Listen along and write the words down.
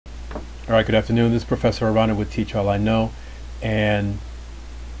All right, good afternoon. This is Professor Arana with Teach All I Know. And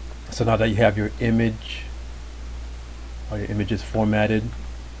so now that you have your image, or your images formatted,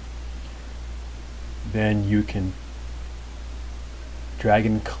 then you can drag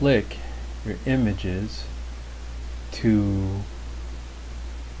and click your images to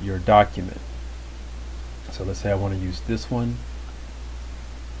your document. So let's say I want to use this one,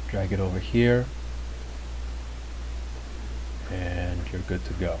 drag it over here, and you're good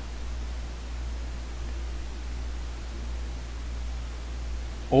to go.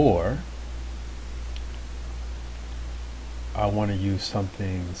 Or I want to use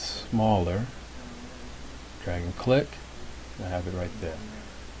something smaller, drag and click, I have it right there.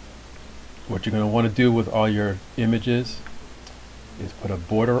 What you're going to want to do with all your images is put a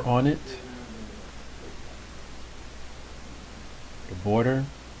border on it. The border,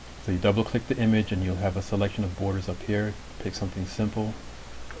 so you double click the image and you'll have a selection of borders up here. Pick something simple.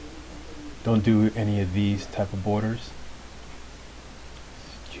 Don't do any of these type of borders.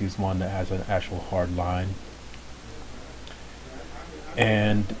 Choose one that has an actual hard line.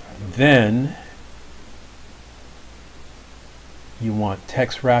 And then you want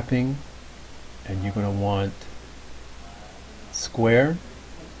text wrapping, and you're going to want square.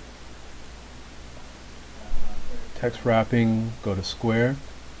 Text wrapping, go to square,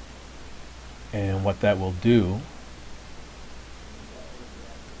 and what that will do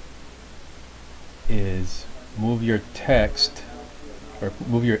is move your text, or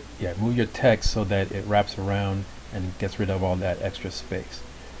move your text so that it wraps around and gets rid of all that extra space.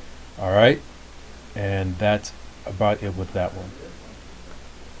 All right, and that's about it with that one.